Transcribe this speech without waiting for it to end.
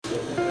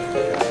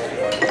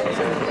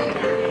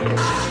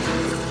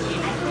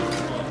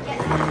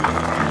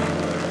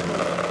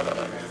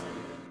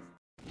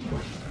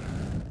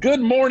Good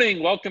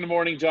morning. Welcome to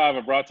Morning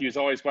Java, brought to you as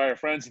always by our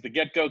friends at the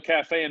Get-Go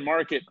Cafe and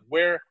Market,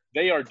 where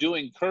they are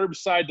doing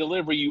curbside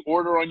delivery. You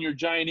order on your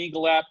Giant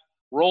Eagle app,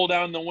 roll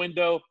down the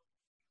window,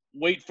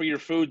 wait for your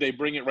food. They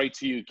bring it right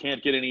to you.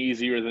 Can't get any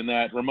easier than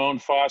that. Ramon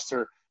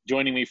Foster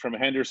joining me from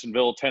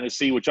Hendersonville,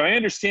 Tennessee, which I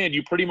understand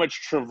you pretty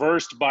much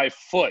traversed by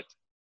foot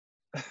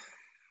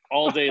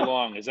all day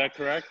long. Is that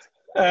correct?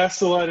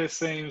 That's what it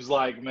seems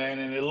like, man.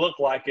 And it looked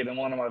like it in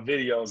one of my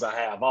videos I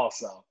have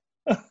also.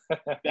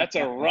 That's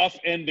a rough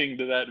ending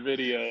to that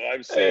video.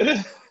 I've seen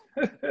it.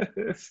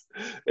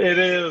 It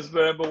is,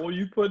 man. But when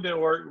you put in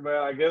work,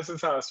 man, I guess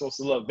it's how it's supposed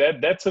to look.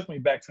 That took me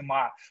back to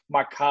my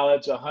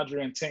college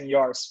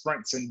 110-yard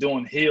sprints and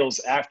doing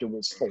hills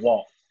afterwards for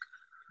walk.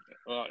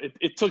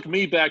 It took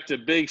me back to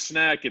Big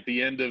Snack at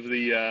the end of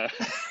the at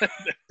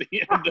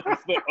the end of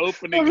the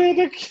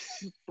opening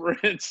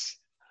sprints.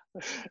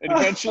 And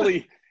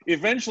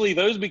eventually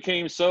those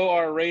became so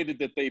R-rated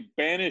that they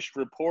banished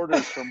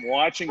reporters from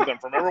watching them.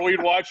 Remember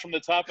we'd watch from the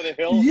top of the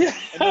hill? Yeah.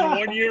 And then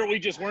one year we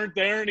just weren't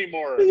there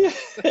anymore. Yeah,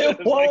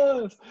 it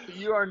was. Like,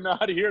 you are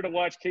not here to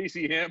watch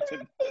Casey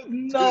Hampton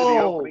do the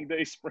opening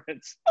day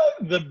sprints.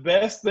 The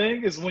best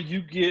thing is when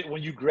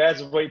you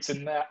graduate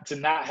to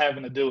not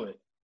having to do it.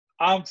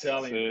 I'm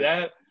telling you,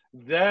 that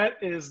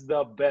is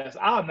the best.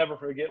 I'll never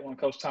forget when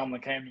Coach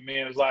Tomlin came to me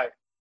and was like,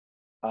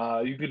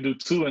 you can do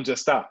 2 and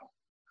just stop.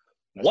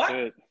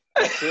 What?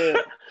 That's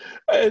it.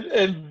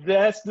 and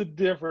that's the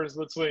difference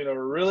between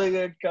a really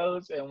good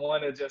coach and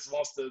one that just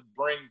wants to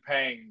bring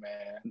pain,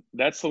 man.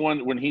 That's the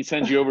one when he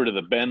sends you over to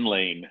the bend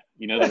lane,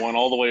 the one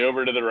all the way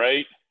over to the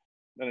right.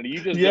 And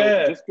you just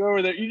go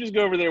over there. You just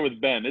go over there with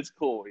Ben. It's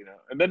cool,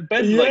 And then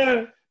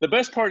Ben, the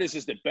best part is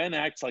that Ben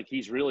acts like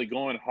he's really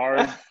going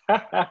hard,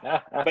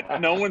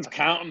 but no one's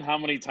counting how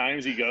many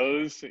times he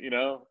goes,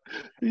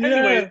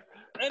 Yeah.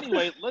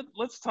 Anyway,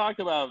 let's talk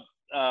about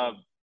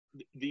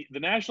the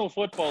National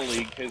Football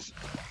League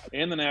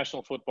and the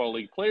National Football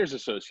League Players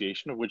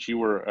Association, of which you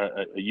were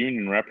a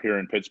union rep here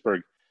in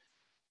Pittsburgh,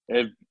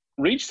 have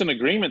reached an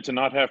agreement to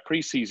not have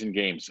preseason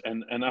games.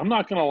 And I'm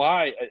not going to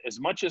lie, as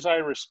much as I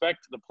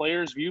respect the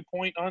players'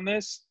 viewpoint on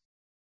this,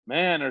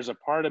 man, there's a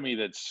part of me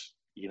that's,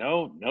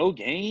 no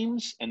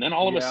games. And then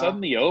all of a sudden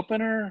the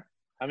opener,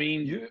 I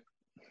mean.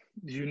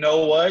 You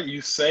know what?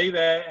 You say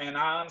that, and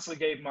I honestly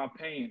gave my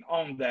opinion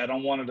on that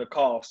on one of the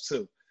calls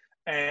too.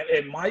 And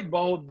it might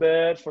bode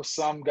bad for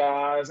some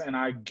guys, and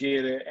I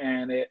get it.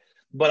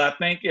 But I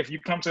think if you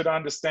come to the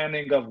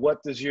understanding of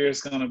what this year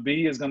is going to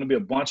be a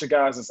bunch of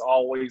guys that's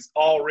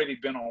already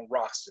been on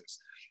rosters.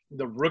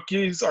 The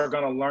rookies are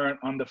going to learn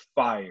under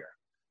fire,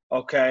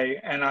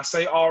 okay? And I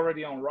say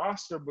already on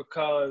roster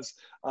because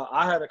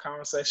I had a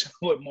conversation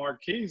with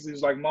Marquise. He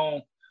was like,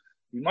 Mo,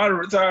 you might have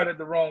retired at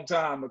the wrong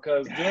time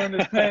because during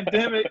this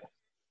pandemic,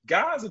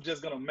 guys are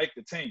just going to make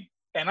the team.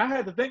 And I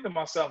had to think to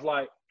myself,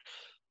 like,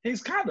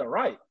 he's kind of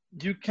right.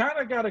 You kind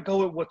of got to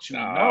go with what you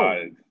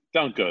know.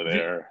 Don't go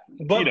there.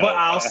 But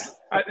I'll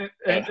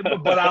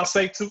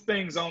say 2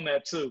 things on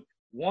that too.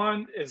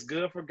 One, it's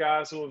good for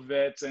guys who are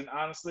vets, and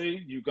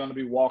honestly, you're going to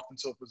be walked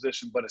into a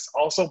position. But it's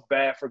also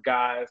bad for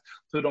guys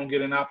who don't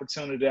get an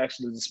opportunity to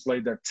actually display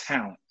their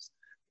talents.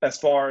 As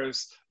far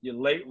as your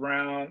late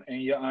round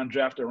and your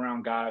undrafted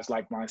round guys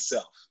like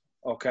myself,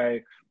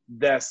 okay,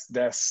 that's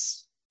the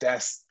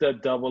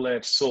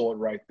double-edged sword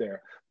right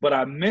there. But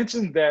I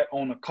mentioned that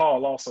on the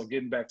call also,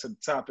 getting back to the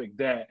topic,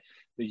 that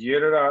the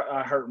year that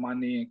I hurt my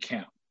knee in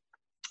camp,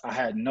 I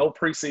had no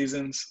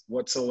preseasons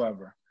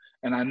whatsoever.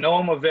 And I know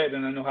I'm a vet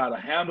and I know how to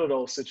handle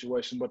those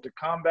situations, but to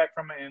come back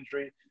from an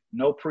injury,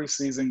 no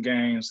preseason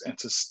games, and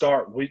to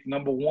start week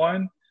number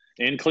 1.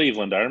 In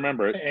Cleveland, I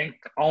remember it. And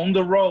on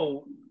the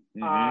road,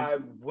 I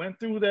went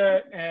through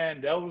that,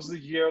 and that was the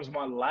year, it was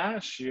my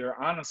last year,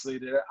 honestly,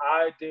 that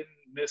I didn't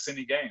miss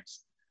any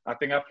games. I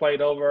think I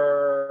played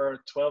over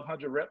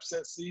 1,200 reps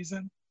that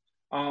season.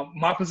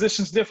 My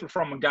position's different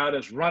from a guy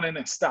that's running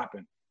and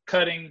stopping,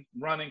 cutting,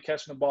 running,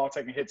 catching the ball,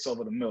 taking hits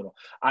over the middle.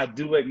 I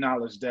do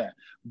acknowledge that.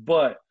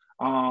 But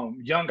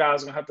young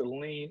guys are going to have to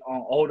lean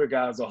on older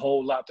guys a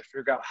whole lot to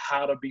figure out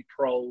how to be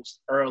pros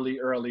early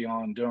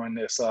on during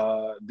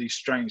these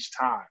strange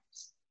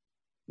times.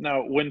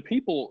 Now, when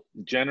people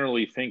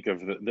generally think of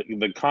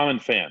the common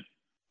fan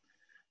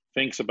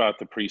thinks about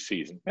the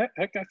preseason,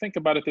 heck, I think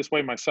about it this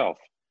way myself.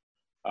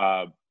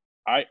 I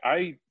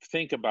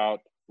think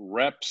about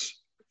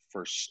reps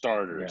for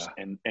starters,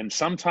 and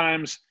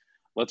sometimes,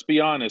 let's be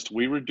honest,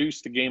 we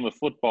reduce the game of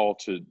football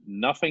to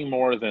nothing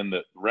more than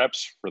the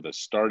reps for the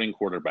starting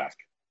quarterback.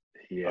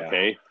 Yeah.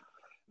 Okay.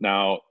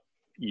 Now,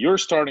 your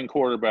starting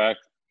quarterback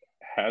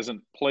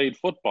hasn't played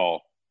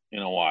football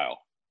in a while.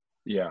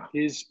 Yeah.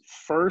 His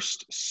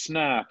first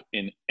snap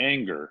in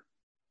anger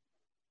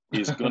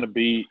is going to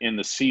be in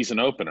the season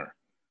opener.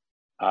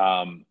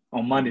 On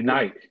Monday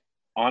night.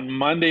 On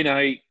Monday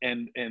night,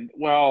 and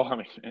well, I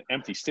mean,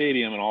 empty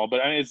stadium and all,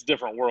 but I mean, it's a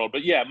different world.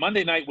 But yeah,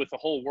 Monday night with the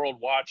whole world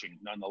watching,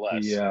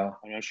 nonetheless. Yeah.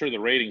 I mean, I'm sure the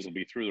ratings will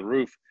be through the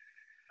roof.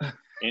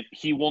 And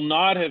he will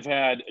not have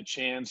had a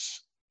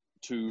chance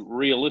to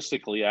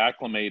realistically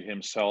acclimate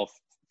himself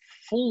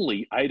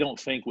fully, I don't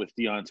think, with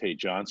Deontay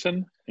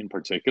Johnson in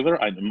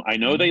particular. I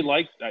know they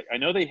I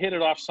know they hit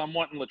it off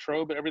somewhat in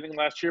Latrobe and everything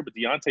last year, but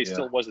Deontay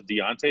still wasn't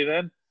Deontay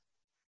then.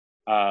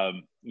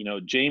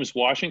 James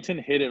Washington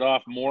hit it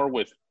off more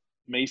with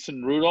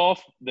Mason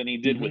Rudolph than he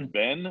did with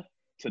Ben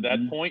to that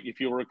point, if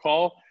you'll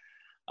recall.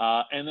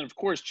 And then, of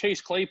course, Chase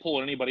Claypool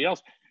or anybody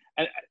else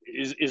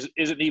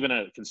isn't even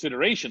a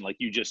consideration, like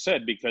you just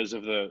said, because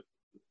of the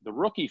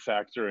rookie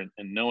factor and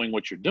knowing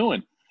what you're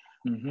doing.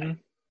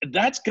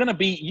 That's going to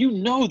be,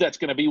 that's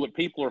going to be what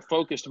people are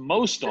focused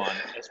most on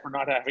as for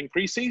not having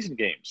preseason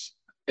games.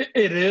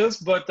 It is,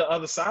 but the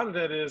other side of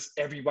that is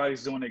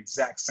everybody's doing the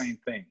exact same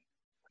thing.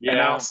 Yeah.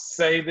 And I'll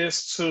say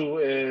this too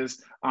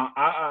is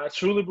I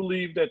truly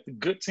believe that the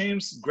good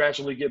teams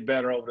gradually get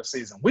better over the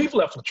season. We've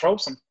left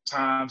Latrobe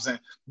sometimes, and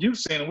you've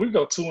seen it. We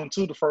go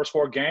 2-2 the first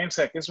 4 games.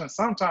 Heck, it's been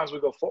sometimes we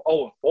go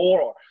 0-4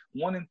 or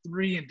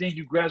 1-3, and then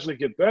you gradually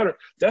get better.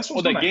 That's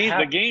what's going to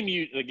happen.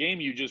 The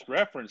game you just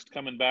referenced,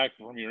 coming back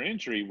from your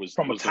injury, was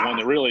the one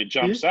that really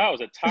jumps out. It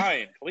was a tie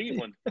in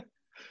Cleveland,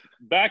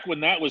 back when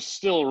that was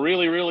still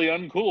really, really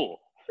uncool.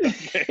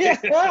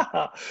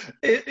 Yeah,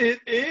 it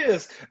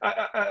is.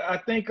 I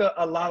think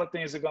a lot of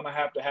things are going to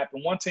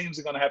happen. One team's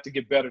going to have to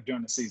get better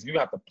during the season. You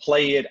have to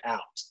play it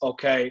out,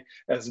 okay,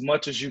 as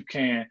much as you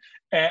can.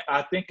 And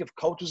I think if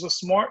coaches are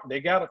smart, they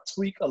got to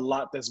tweak a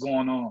lot that's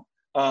going on.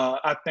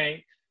 I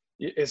think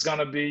it's going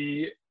to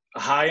be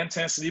high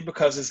intensity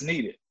because it's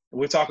needed.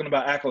 We're talking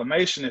about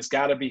acclimation. It's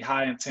got to be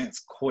high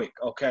intense quick,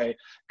 okay?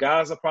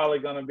 Guys are probably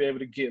going to be able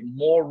to get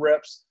more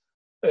reps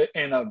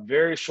in a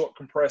very short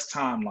compressed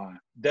timeline.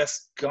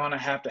 That's gonna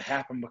have to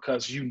happen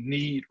because you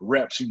need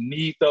reps. You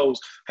need those.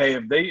 Hey,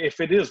 if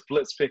it is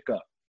blitz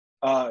pickup,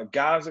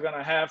 guys are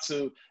gonna have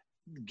to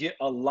get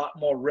a lot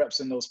more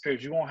reps in those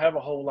periods. You won't have a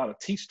whole lot of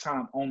teach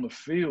time on the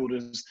field.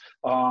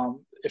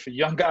 If a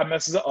young guy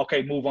messes up,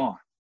 okay, move on.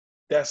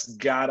 That's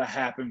gotta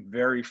happen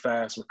very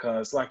fast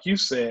because, like you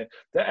said,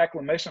 the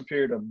acclimation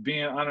period of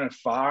being under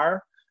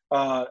fire.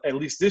 At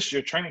least this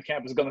year, training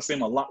camp is going to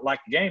seem a lot like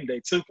game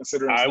day too,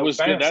 considering that was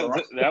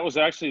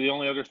actually the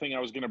only other thing I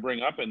was going to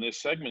bring up in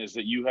this segment is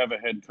that you have a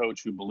head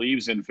coach who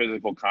believes in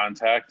physical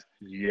contact,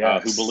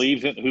 who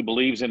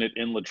believes in it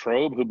in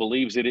Latrobe, who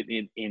believes in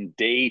it in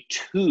day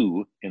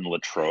 2 in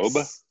Latrobe.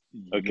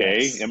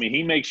 Okay, I mean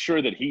he makes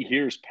sure that he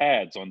hears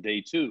pads on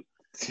day 2.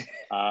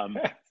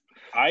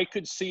 I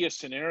could see a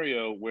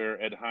scenario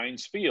where at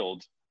Heinz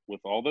Field,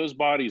 with all those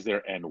bodies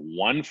there and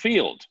one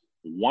field,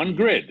 one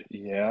grid,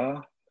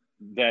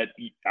 that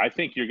I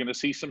think you're going to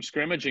see some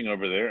scrimmaging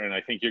over there, and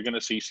I think you're going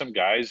to see some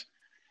guys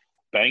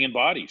banging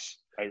bodies.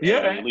 I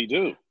really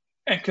do.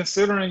 And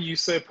considering you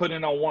said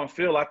putting on one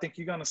field, I think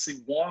you're going to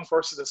see one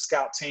versus the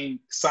scout team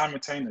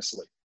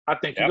simultaneously. I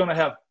think you're going to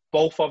have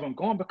both of them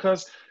going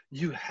because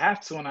you have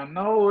to. And I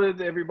know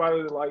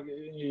everybody, like,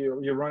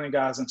 you're running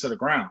guys into the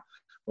ground.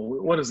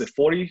 What is it,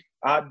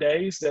 40-odd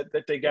days that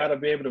they got to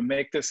be able to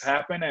make this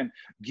happen and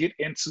get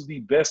into the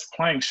best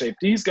playing shape.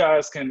 These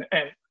guys can –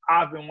 and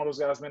I've been one of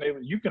those guys,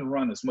 you can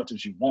run as much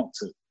as you want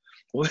to.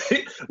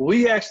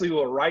 We actually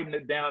were writing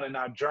it down in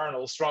our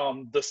journals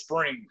from the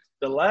spring.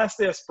 The last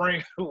day of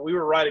spring, we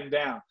were writing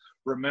down,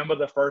 remember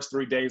the first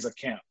 3 days of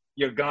camp.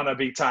 You're going to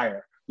be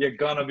tired. You're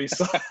going to be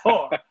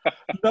sore.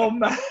 No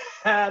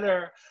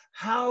matter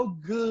how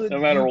good. No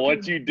matter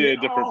what you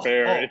did to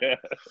prepare.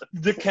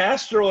 De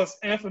Castro is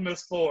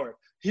infamous for it.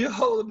 He'll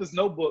hold up his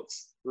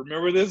notebooks.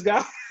 Remember this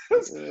guy?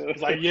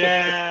 It's like,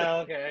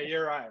 okay,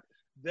 you're right.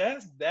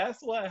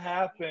 That's what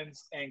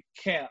happens in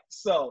camp.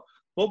 So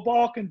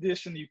football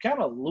conditioning, you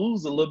kind of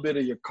lose a little bit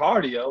of your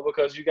cardio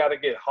because you got to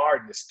get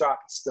hard and stop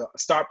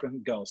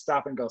and go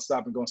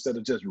instead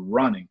of just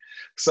running.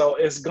 So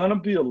it's going to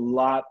be a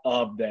lot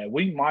of that.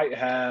 We might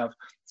have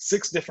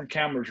 6 different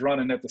cameras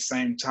running at the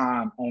same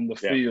time on the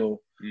field,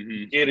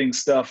 getting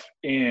stuff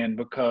in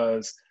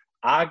because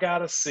I got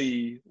to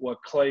see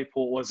what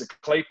Claypool is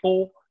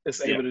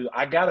able to do.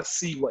 I got to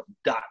see what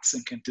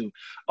Dotson can do.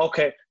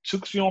 Okay,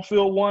 Chooks, you on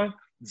field 1.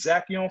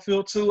 Zach, you on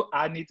field 2.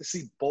 I need to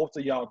see both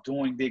of y'all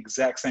doing the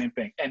exact same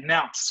thing. And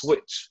now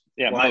switch.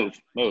 Yeah, right?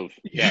 Move.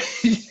 Yeah.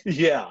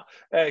 Yeah,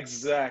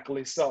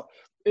 exactly. So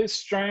it's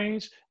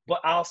strange, but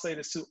I'll say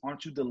this too.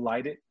 Aren't you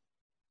delighted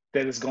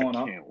that it's going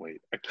on? I can't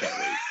wait.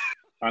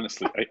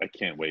 Honestly, I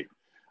can't wait.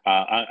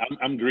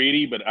 I'm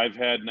greedy, but I've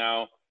had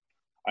now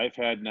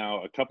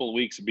a couple of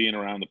weeks of being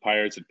around the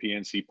Pirates at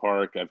PNC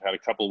Park. I've had a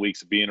couple of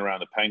weeks of being around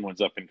the Penguins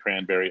up in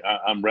Cranberry.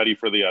 I'm ready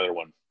for the other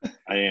one.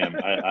 I am.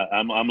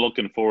 I'm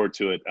looking forward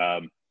to it.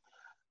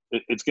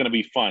 It's going to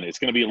be fun. It's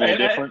going to be a little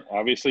different,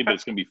 obviously, but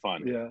it's going to be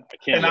fun. Yeah. I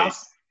can't wait.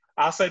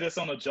 I'll say this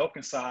on the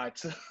joking side,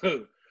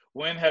 too.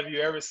 When have you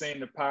ever seen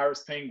the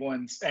Pirates,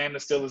 Penguins, and the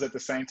Steelers at the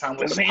same time? At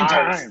the same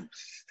time.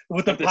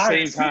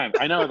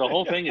 I know. The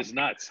whole thing is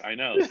nuts. I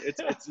know.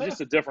 It's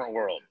just a different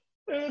world.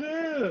 It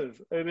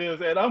is.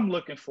 And I'm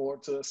looking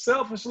forward to it.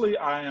 Selfishly,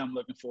 I am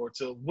looking forward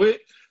to it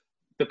with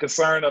the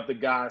concern of the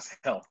guys'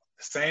 health.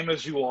 Same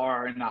as you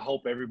are, and I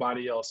hope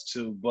everybody else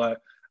too. But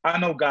I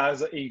know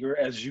guys are eager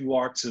as you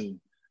are too.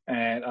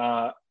 And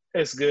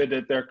it's good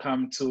that they're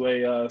coming to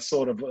a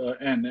sort of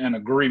an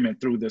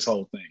agreement through this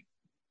whole thing.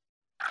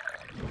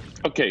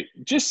 Okay,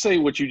 just say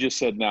what you just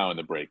said now in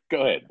the break.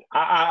 Go ahead.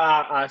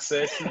 I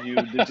said to you,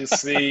 did you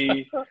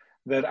see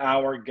that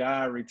our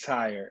guy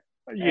retired?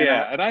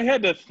 Yeah, and I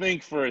had to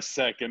think for a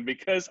second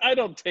because I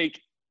don't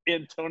take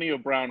Antonio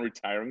Brown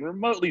retiring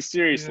remotely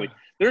seriously. Yeah.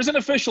 There's an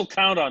official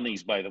count on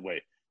these, by the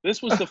way.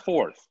 This was the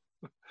fourth.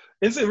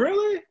 Is it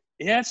really?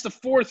 Yeah, it's the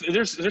fourth.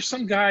 There's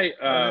some guy,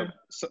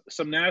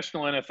 some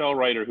national NFL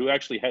writer who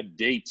actually had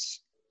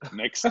dates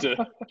next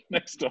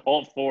to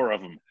all four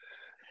of them.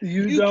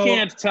 You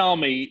can't tell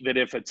me that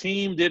if a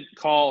team didn't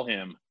call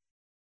him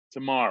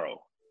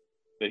tomorrow,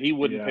 that he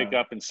wouldn't pick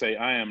up and say,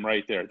 "I am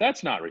right there."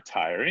 That's not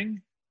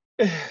retiring.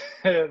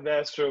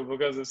 That's true,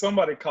 because if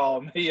somebody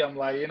called me, I'm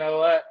like, you know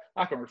what?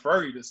 I can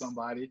refer you to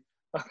somebody.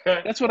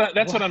 Okay. That's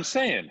what I'm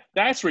saying.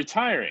 That's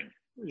retiring.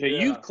 Okay,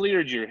 You've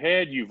cleared your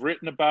head. You've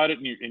written about it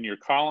in your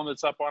column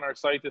that's up on our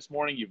site this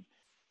morning.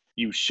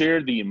 You've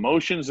shared the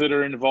emotions that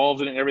are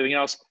involved in it and everything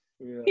else.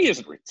 Yeah. He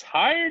isn't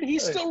retired.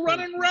 He's still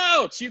running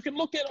routes. You can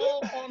look at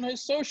all on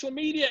his social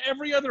media.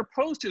 Every other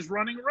post is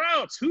running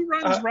routes. Who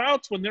runs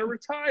routes when they're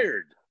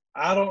retired?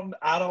 I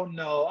don't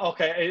know.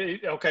 Okay.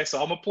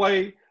 So I'm gonna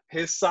play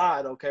his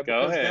side. Okay,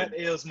 because that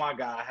is my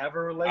guy. I have a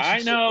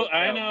relationship.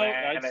 I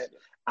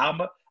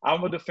know.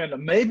 I'm a defender.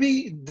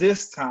 Maybe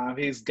this time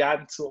he's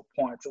gotten to a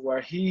point to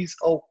where he's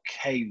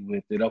okay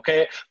with it,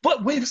 okay?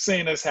 But we've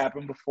seen this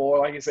happen before.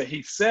 Like I said,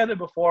 he said it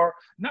before,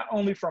 not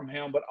only from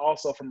him, but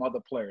also from other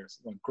players.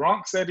 When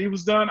Gronk said he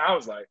was done, I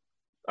was like,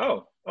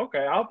 oh,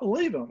 okay, I'll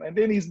believe him. And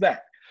then he's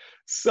back.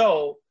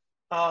 So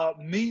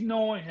me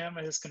knowing him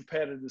and his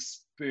competitive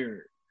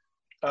spirit,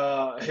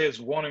 his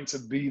wanting to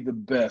be the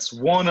best,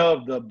 one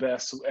of the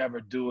best who ever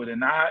do it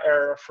in our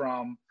era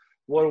from –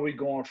 what are we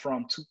going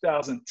from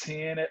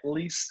 2010 at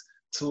least,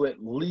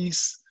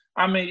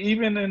 I mean,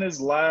 even in his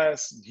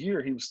last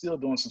year, he was still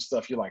doing some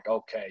stuff. You're like,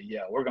 okay,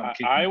 yeah, we're going to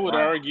keep him I would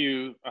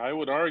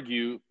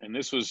argue, and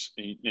this was,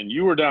 and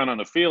you were down on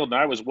the field, and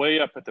I was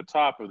way up at the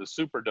top of the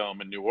Superdome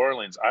in New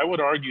Orleans. I would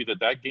argue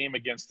that game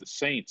against the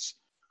Saints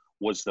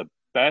was the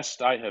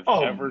best I have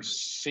ever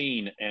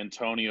seen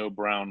Antonio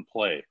Brown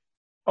play.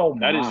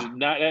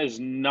 That is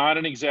not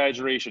an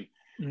exaggeration.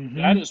 Mm-hmm.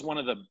 That is one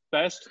of the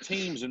best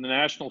teams in the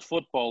National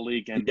Football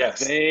League, and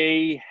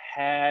they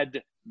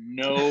had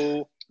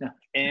no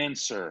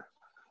answer.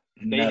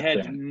 They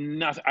had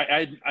nothing.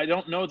 I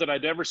don't know that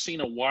I'd ever seen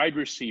a wide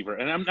receiver,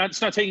 and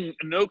it's not taking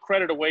no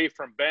credit away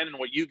from Ben and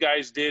what you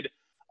guys did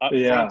up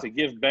front to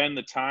give Ben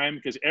the time,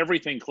 because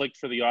everything clicked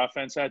for the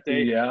offense that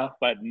day. Yeah,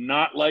 but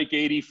not like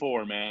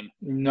 '84, man.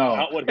 No,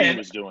 not what he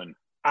was doing.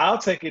 I'll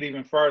take it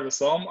even further.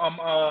 So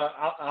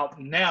I'll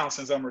now,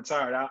 since I'm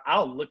retired,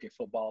 I'll look at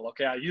football.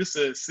 Okay, I used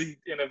to see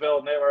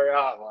NFL Network.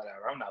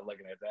 Whatever. I'm not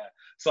looking at that.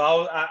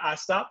 So I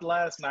stopped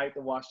last night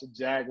to watch the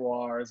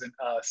Jaguars and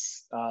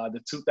the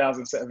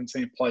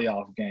 2017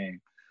 playoff game,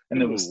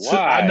 and it was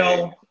I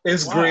know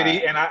it's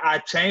gritty, and I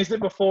changed it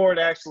before it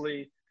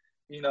actually,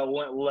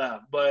 went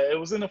left. But it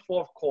was in the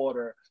fourth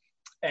quarter,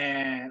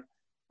 and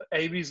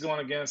AB's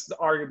going against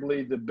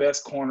arguably the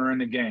best corner in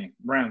the game,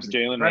 Ramsey.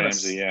 Jalen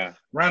Ramsey,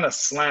 Ran a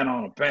slant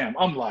on a bam.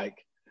 I'm like,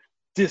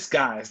 this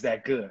guy is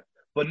that good.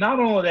 But not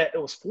only that,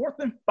 it was 4th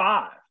and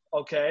 5,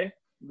 okay?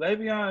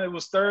 Le'Veon, it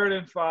was 3rd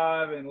and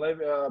 5,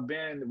 and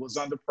Ben was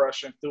under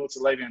pressure and threw it to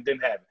Le'Veon,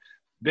 didn't have it.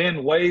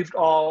 Ben waved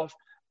off,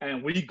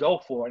 and we go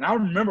for it. And I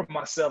remember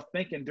myself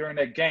thinking during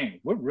that game,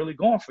 we're really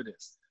going for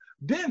this.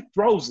 Ben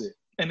throws it.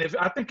 And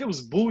I think it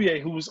was Bouye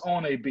who was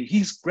on AB.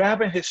 He's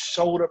grabbing his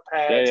shoulder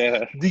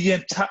pads the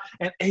entire,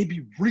 and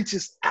AB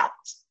reaches out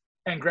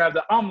and grabs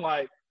it. I'm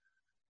like,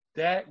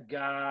 that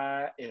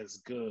guy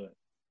is good.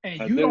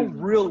 And you don't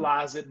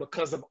realize it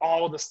because of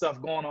all the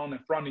stuff going on in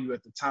front of you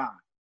at the time.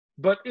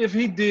 But if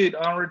he did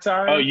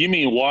unretire. Oh, you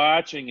mean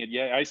watching it?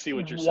 Yeah, I see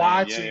what you're saying.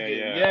 Watching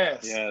it,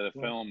 yes. Yeah, the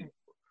film.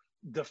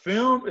 The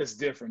film is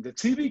different. The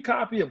TV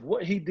copy of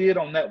what he did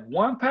on that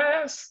one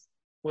pass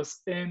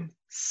was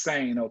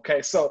insane,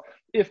 okay? So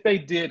if they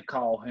did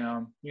call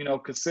him,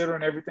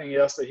 considering everything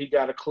else that he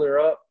got to clear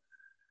up,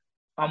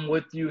 I'm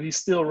with you. He's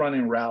still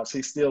running routes.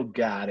 He still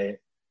got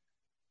it.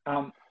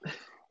 I'm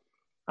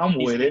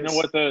with it. You know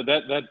what?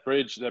 That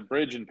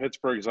bridge in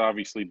Pittsburgh has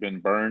obviously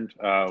been burned.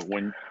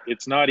 When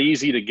it's not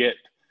easy to get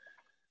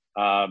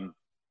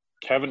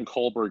Kevin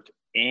Colbert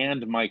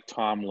and Mike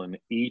Tomlin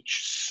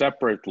each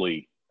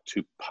separately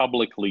to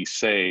publicly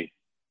say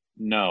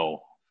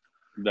no,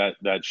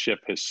 that ship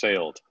has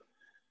sailed.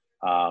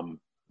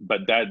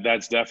 But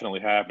that's definitely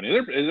happening.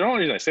 The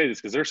only reason I say this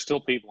is because there's still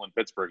people in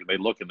Pittsburgh and they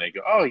look and they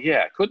go, "Oh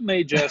yeah, couldn't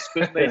they just?"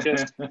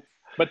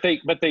 But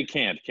they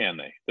can't, can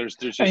they? There's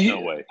just no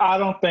way. I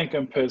don't think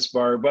in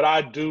Pittsburgh, but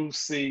I do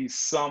see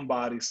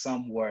somebody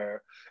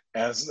somewhere,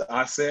 as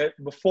I said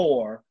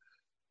before,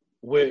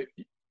 with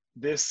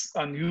this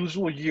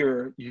unusual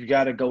year, you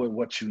got to go with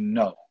what you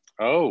know.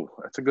 Oh,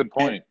 that's a good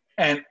point.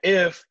 And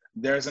if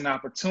there's an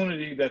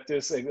opportunity that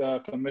this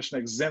commission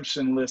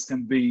exemption list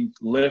can be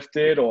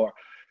lifted, or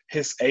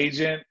his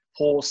agent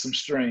pulls some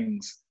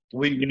strings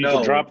We You need to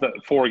know drop the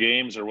 4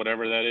 games or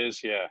whatever that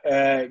is. Yeah.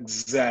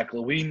 exactly.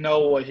 We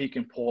know what he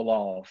can pull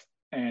off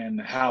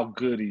and how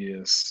good he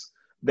is.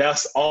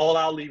 That's all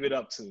I'll leave it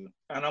up to.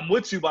 And I'm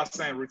with you by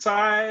saying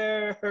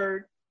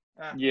retired.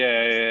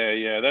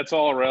 Yeah. That's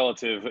all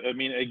relative. I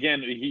mean,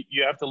 again,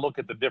 you have to look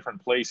at the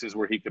different places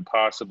where he could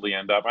possibly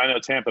end up. I know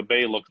Tampa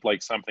Bay looked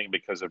like something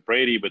because of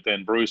Brady, but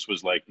then Bruce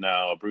was like,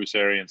 no, Bruce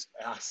Arians.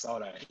 I saw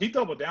that. He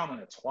doubled down on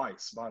it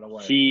twice, by the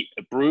way.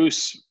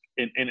 Bruce,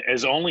 and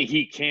as only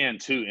he can,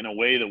 too, in a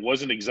way that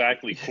wasn't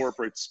exactly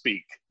corporate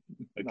speak,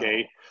 okay?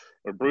 No.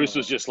 Where Bruce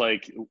was just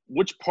like,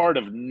 which part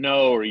of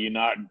no are you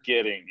not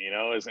getting,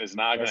 is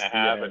not going to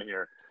happen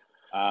here.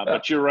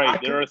 But you're right.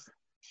 There are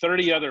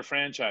 30 other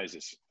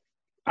franchises.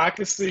 I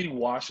could see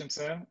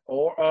Washington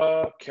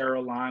or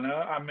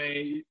Carolina. I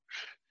mean,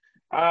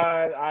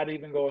 I'd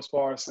even go as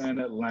far as saying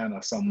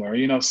Atlanta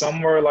somewhere.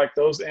 Somewhere like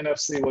those the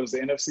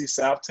NFC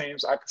South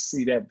teams. I could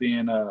see that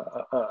being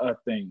a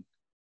thing.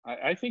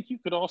 I think you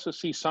could also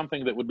see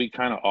something that would be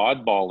kind of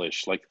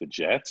oddballish, like the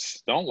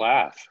Jets. Don't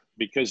laugh,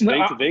 because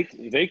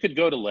they could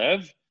go to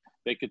Lev,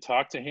 they could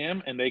talk to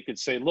him, and they could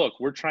say, "Look,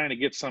 we're trying to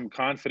get some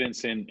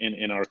confidence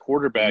in our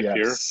quarterback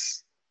here."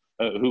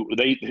 Who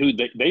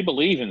they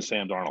believe in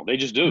Sam Darnold. They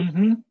just do.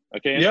 Mm-hmm.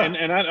 Okay.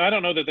 And I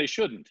don't know that they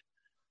shouldn't.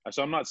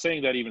 So I'm not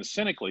saying that even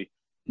cynically.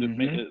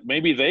 Mm-hmm.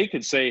 Maybe they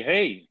could say,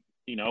 hey,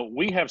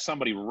 we have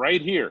somebody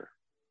right here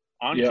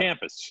on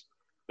campus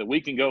that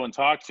we can go and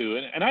talk to.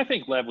 And I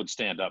think Lev would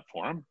stand up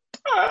for him.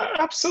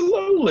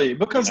 Absolutely.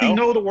 Because he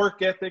know the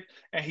work ethic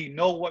and he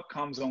know what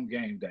comes on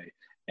game day.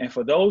 And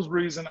for those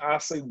reasons, I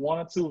see 1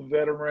 or 2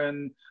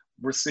 veteran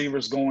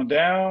receivers going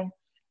down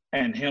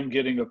and him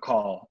getting a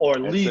call, or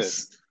at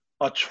least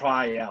a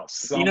tryout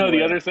somewhere.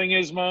 The other thing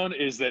is, Moan,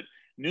 is that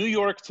New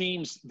York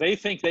teams, they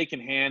think they can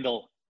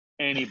handle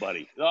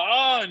anybody.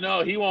 Oh,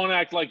 no, he won't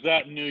act like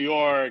that in New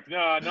York.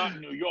 No, not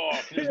in New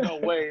York. There's no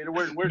way.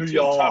 We're too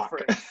tougher.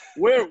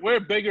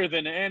 We're bigger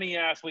than any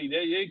athlete.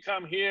 They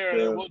come here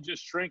and we'll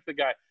just shrink the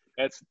guy.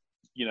 That's,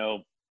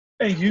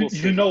 And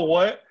you know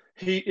what?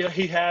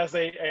 He has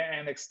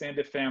an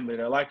extended family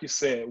there, like you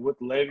said, with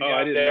Le'Veon. Oh,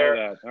 I didn't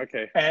know that.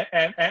 Okay.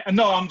 And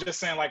no, I'm just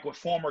saying, like with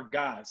former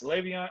guys,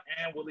 Le'Veon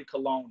and Willie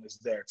Colon is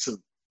there too.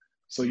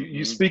 So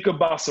you speak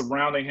about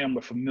surrounding him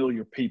with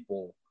familiar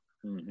people.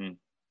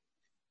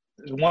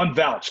 Mm-hmm. One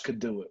vouch could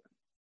do it.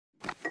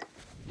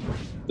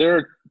 There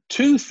are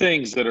 2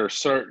 things that are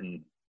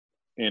certain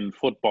in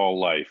football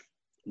life.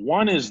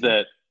 One is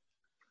that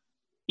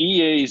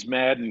EA's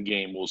Madden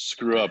game will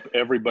screw up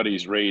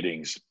everybody's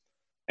ratings.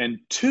 And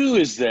 2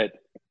 is that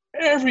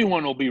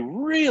everyone will be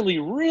really,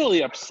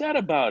 really upset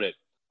about it.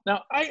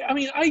 Now, I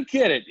mean, I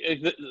get it.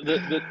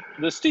 The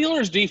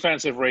Steelers'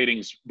 defensive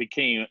ratings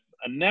became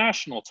a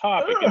national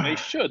topic, and they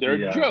should. They're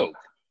a joke.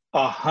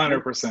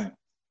 100%.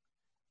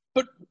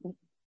 But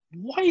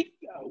why?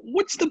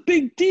 What's the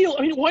big deal?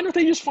 I mean, why don't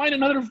they just find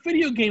another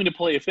video game to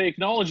play if they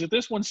acknowledge that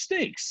this one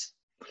stinks?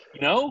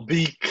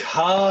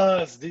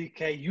 Because,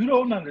 DK, you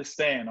don't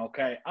understand,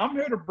 okay? I'm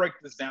here to break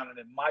this down, and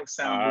it might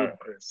sound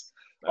ludicrous.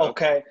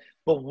 Okay,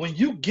 but when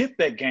you get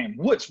that game,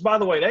 which, by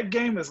the way, that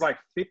game is like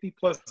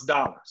 $50+,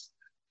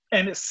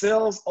 and it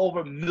sells over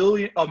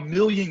a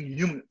million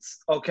units,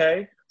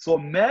 okay? So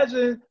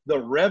imagine the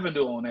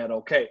revenue on that,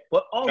 okay?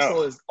 But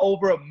also it's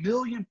over 1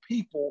 million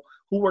people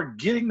who are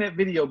getting that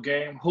video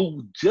game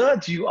who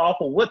judge you off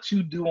of what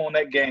you do on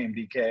that game,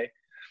 DK.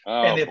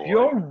 And if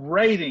your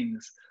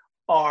ratings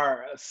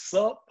are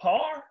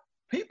subpar,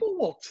 people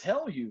will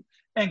tell you.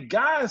 And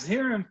guys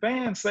hearing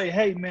fans say,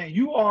 hey, man,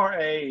 you are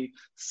a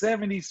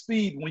 70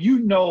 speed when you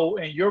know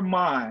in your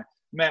mind,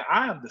 man,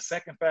 I am the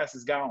second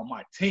fastest guy on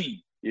my team.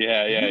 You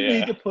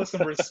need to put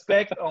some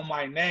respect on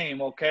my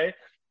name, okay?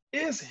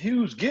 It's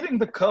huge. Getting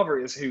the cover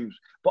is huge.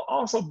 But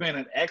also being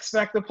an X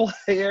Factor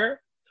player,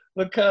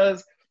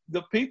 because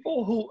the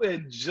people who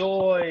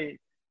enjoy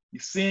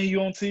seeing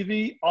you on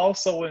TV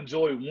also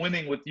enjoy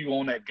winning with you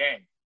on that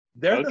game.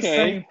 They're the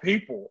same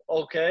people,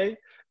 okay?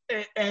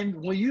 And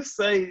when you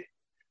say,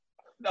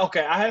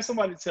 okay, I had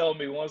somebody tell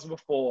me once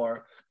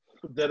before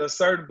that a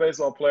certain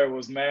baseball player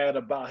was mad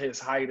about his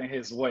height and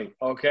his weight,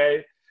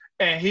 okay?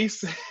 And he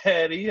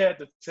said he had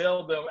to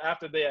tell them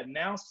after they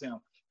announced him,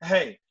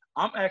 hey,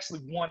 I'm actually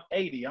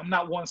 180. I'm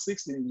not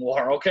 160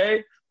 anymore,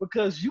 okay?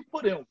 Because you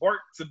put in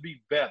work to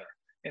be better.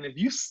 And if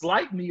you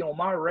slight me on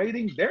my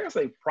rating, there's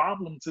a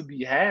problem to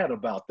be had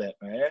about that,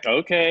 man.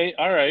 Okay,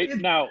 all right.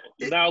 Now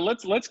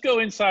let's go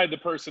inside the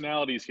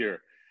personalities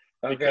here.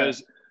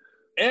 Because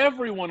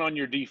everyone on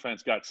your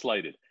defense got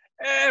slighted.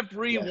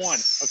 Everyone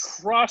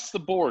across the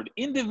board,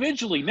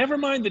 individually, never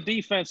mind the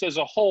defense as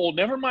a whole,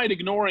 never mind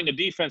ignoring a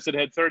defense that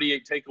had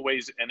 38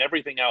 takeaways and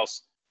everything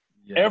else.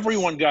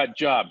 Everyone got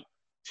jobbed.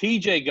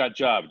 TJ got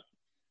jobbed.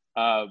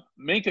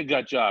 Minka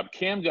got jobbed.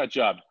 Cam got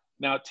jobbed.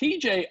 Now,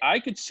 TJ, I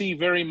could see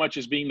very much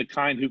as being the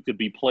kind who could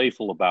be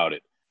playful about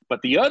it.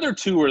 But the other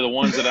 2 are the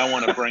ones that I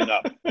want to bring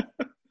up.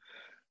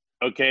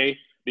 Okay?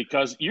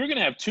 Because you're going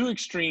to have 2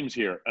 extremes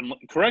here. And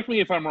correct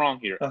me if I'm wrong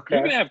here. Okay.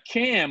 You're going to have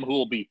Cam who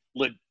will be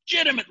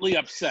legitimately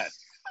upset.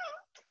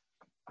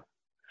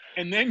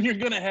 And then you're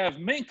going to have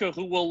Minkah,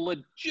 who will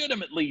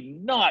legitimately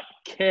not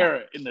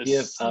care in the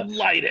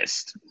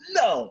slightest.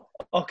 No.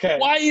 Okay.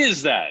 Why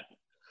is that?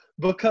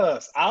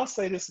 Because I'll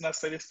say this, and I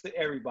say this to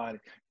everybody.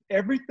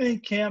 Everything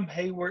Cam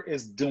Hayward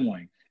is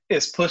doing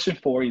is pushing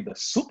for either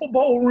Super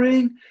Bowl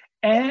ring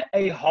and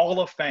a Hall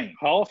of Fame.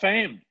 Hall of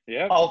Fame,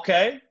 yeah.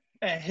 Okay?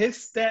 And his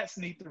stats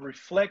need to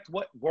reflect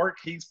what work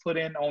he's put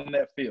in on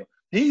that field.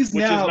 Which is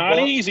not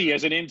easy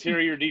as an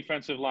interior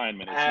defensive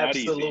lineman. It's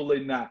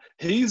absolutely not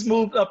easy. He's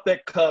moved up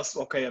that cusp.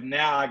 Okay,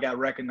 now I got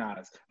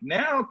recognized.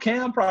 Now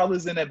Cam probably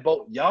is in that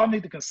boat. Y'all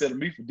need to consider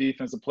me for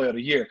Defensive Player of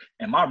the Year.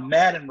 And my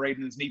Madden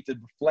ratings need to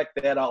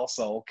reflect that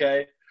also,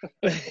 okay?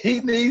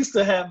 He needs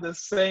to have the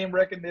same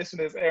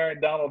recognition as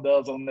Aaron Donald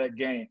does on that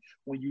game.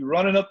 When you're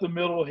running up the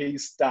middle,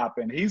 he's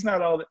stopping. He's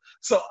not all that.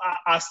 So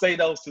I say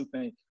those two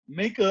things.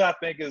 Minkah, I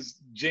think,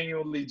 is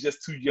genuinely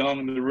just too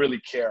young to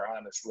really care,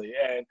 honestly.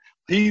 And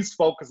he's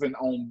focusing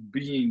on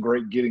being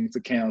great, getting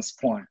to Cam's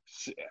point.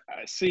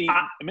 See,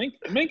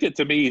 Minkah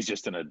to me is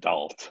just an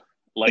adult.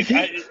 Like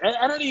I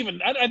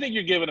think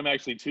you're giving him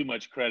actually too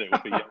much credit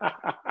with the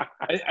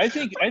I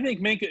think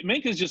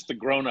Minkah's just the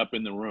grown up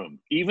in the room.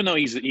 Even though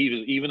he's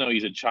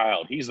a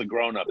child, he's the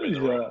grown up in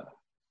the room.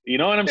 You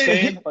know what I'm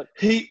saying?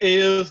 He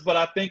is, but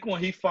I think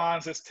when he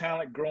finds his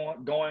talent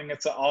going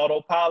into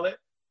autopilot,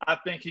 I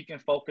think he can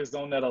focus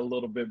on that a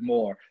little bit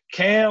more.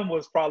 Cam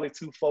was probably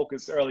too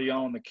focused early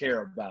on to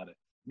care about it.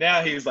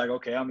 Now he's like,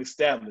 okay, I'm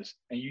established,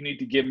 and you need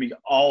to give me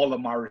all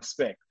of my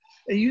respect.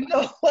 And you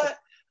know what?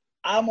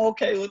 I'm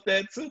okay with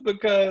that too,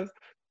 because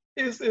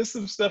it's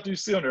some stuff you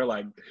see on there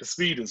like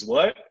speed is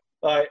what?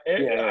 Like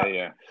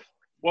yeah.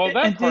 Well,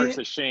 that part's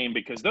a shame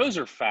because those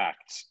are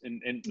facts,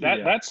 and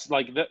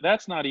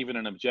that's not even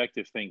an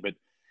objective thing. But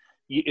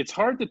it's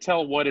hard to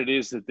tell what it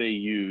is that they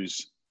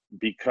use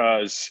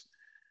because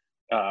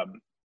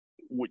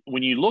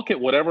when you look at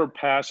whatever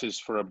passes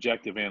for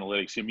objective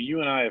analytics, I mean, you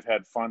and I have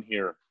had fun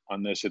here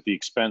on this at the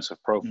expense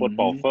of Pro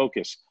Football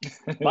Focus,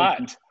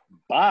 but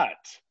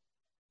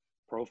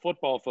Pro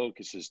Football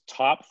Focus's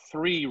top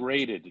 3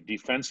 rated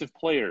defensive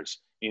players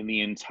in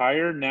the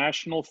entire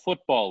National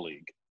Football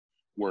League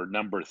were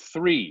number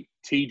 3,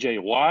 T.J.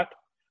 Watt,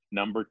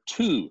 number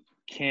 2,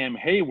 Cam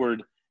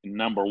Hayward, and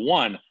number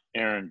 1,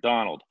 Aaron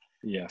Donald.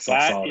 Yes,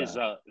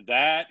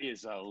 that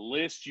is a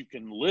list you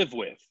can live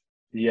with.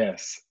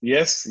 Yes,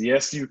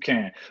 you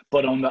can.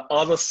 But on the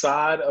other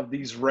side of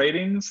these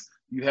ratings,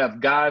 you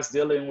have guys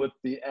dealing with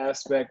the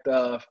aspect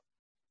of,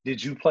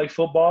 did you play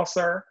football,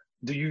 sir?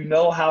 Do you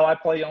know how I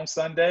play on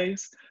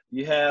Sundays?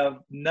 You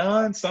have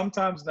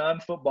sometimes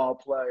non-football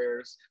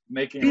players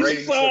making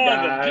ratings for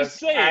guys. Just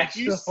say it.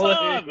 You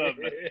saw them.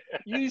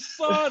 You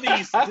saw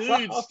these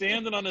dudes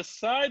standing on the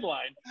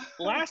sideline.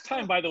 Last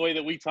time, by the way,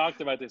 that we talked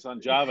about this on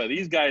Java,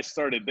 these guys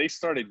started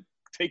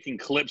taking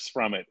clips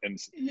from it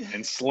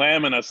and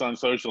slamming us on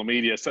social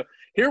media. So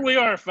here we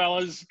are,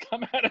 fellas.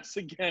 Come at us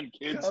again,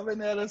 kids.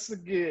 Coming at us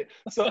again.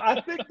 So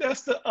I think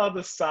that's the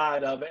other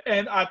side of it.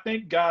 And I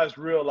think guys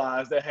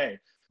realize that, hey,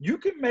 you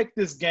can make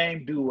this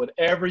game do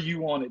whatever you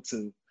want it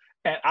to.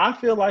 And I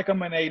feel like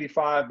I'm an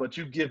 85, but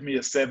you give me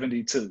a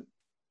 72.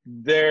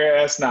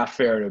 That's not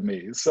fair to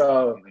me.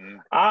 So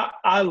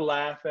I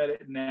laugh at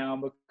it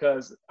now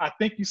because I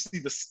think you see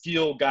the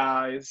skill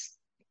guys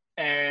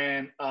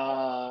and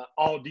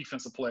all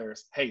defensive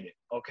players hate it.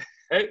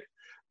 Okay,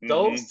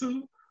 those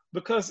two,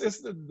 because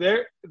it's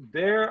their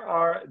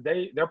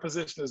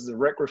position is a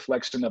direct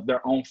reflection of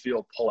their own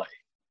field play.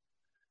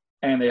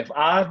 And if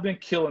I've been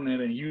killing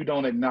it and you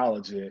don't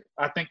acknowledge it,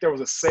 I think there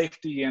was a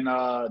safety in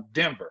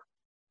Denver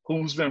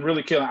who's been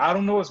really killing. I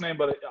don't know his name,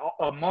 but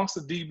amongst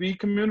the DB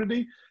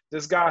community,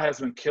 this guy has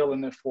been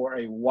killing it for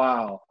a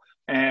while.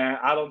 And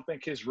I don't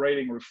think his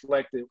rating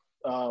reflected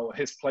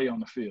his play on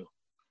the field.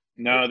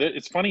 No,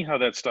 it's funny how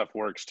that stuff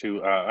works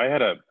too.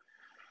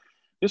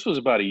 This was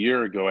about a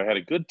year ago. I had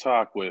a good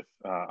talk with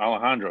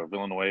Alejandro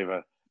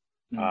Villanueva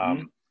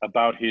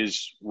about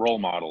his role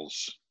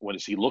models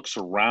as he looks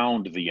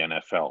around the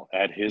NFL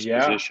at his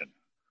position.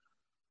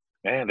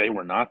 Man, they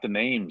were not the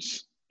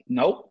names.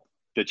 Nope.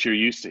 That you're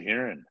used to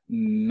hearing.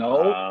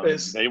 Nope.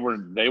 They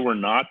were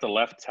not the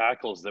left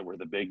tackles that were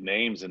the big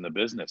names in the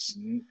business.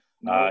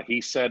 Nope. He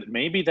said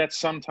maybe that's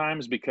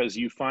sometimes because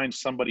you find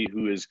somebody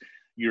who is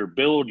your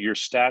build, your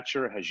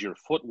stature, has your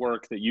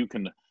footwork that you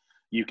can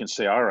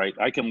say, all right,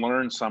 I can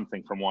learn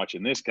something from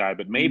watching this guy,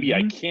 but maybe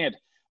I can't.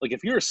 Like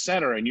if you're a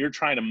center and you're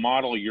trying to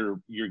model your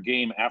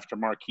game after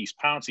Marquise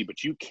Pouncey,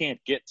 but you can't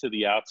get to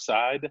the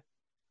outside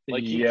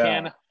like you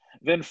can,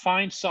 then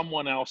find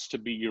someone else to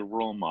be your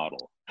role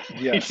model.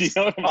 Yes. You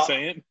know what I'm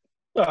saying?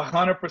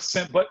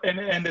 100%. But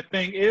and the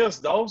thing is,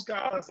 those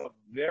guys are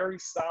very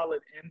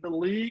solid in the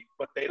league,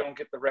 but they don't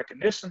get the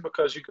recognition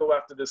because you go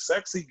after the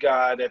sexy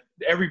guy that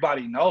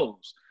everybody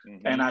knows.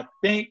 And I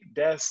think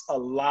that's a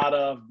lot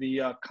of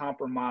the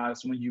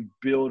compromise when you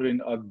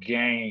building a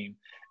game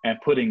and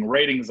putting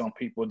ratings on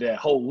people that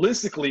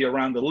holistically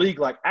around the league,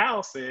 like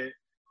Al said,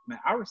 man,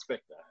 I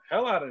respect the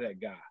hell out of that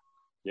guy.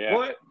 Yeah.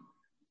 But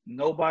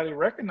nobody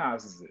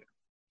recognizes it.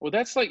 Well,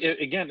 that's like,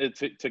 again,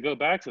 to go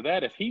back to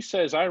that. If he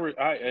says,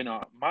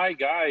 my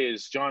guy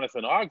is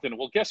Jonathan Ogden,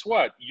 well, guess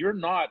what? You're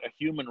not a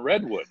human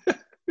redwood.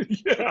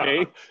 Yeah.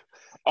 Okay.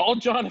 All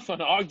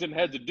Jonathan Ogden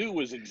had to do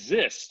was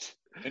exist,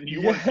 and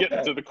you weren't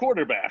getting to the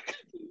quarterback.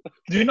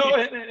 You know,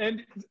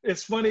 and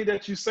it's funny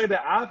that you say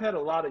that. I've had a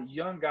lot of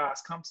young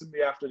guys come to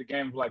me after the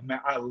game like,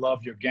 man, I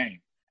love your game.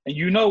 And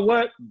you know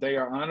what? They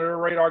are under the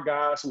radar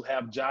guys who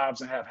have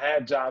jobs and have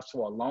had jobs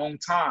for a long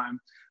time.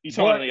 You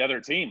talking on the other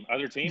team?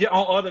 Yeah,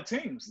 on other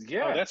teams.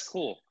 Yeah. Oh, that's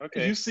cool.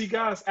 Okay. You see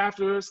guys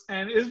after us,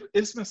 and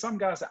it's been some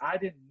guys that I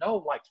didn't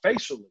know, like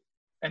facially.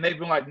 And they've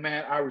been like,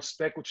 man, I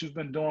respect what you've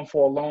been doing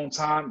for a long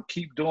time.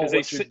 Keep doing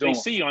what you're doing. They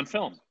see you on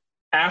film.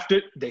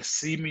 After they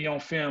see me on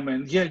film,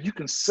 and yeah, you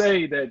can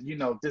say that, you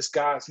know, this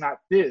guy's not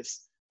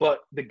this, but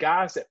the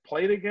guys that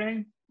play the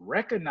game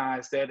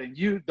recognize that. And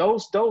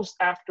those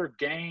after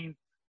game,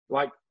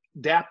 like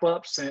dap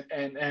ups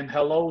and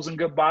hellos and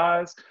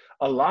goodbyes,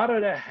 a lot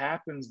of that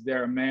happens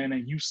there, man.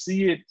 And you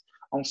see it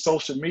on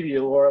social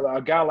media, or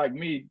a guy like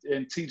me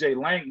and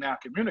TJ Lang now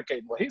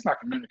communicating. Well, he's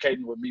not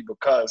communicating with me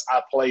because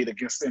I played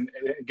against him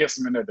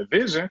in their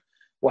division.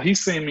 Well, he's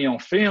seen me on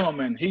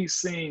film, and he's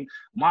seen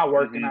my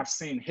work, and I've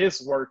seen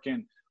his work.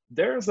 And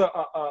there's a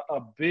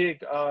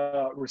big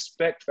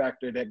respect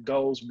factor that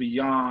goes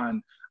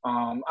beyond,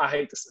 I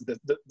hate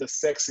the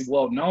sexy,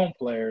 well-known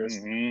players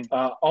in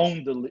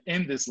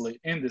this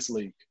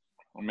league.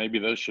 Well, maybe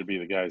those should be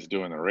the guys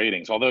doing the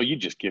ratings. Although you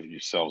just give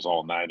yourselves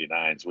all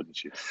 99s,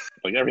 wouldn't you?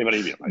 Like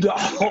everybody be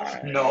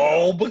like,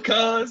 no,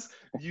 because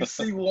you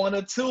see one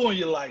or two, and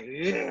you're like,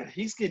 yeah,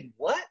 he's getting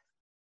what?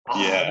 Oh,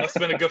 yeah, must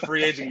have been a good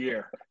free agent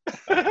year.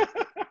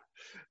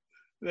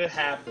 It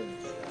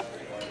happens.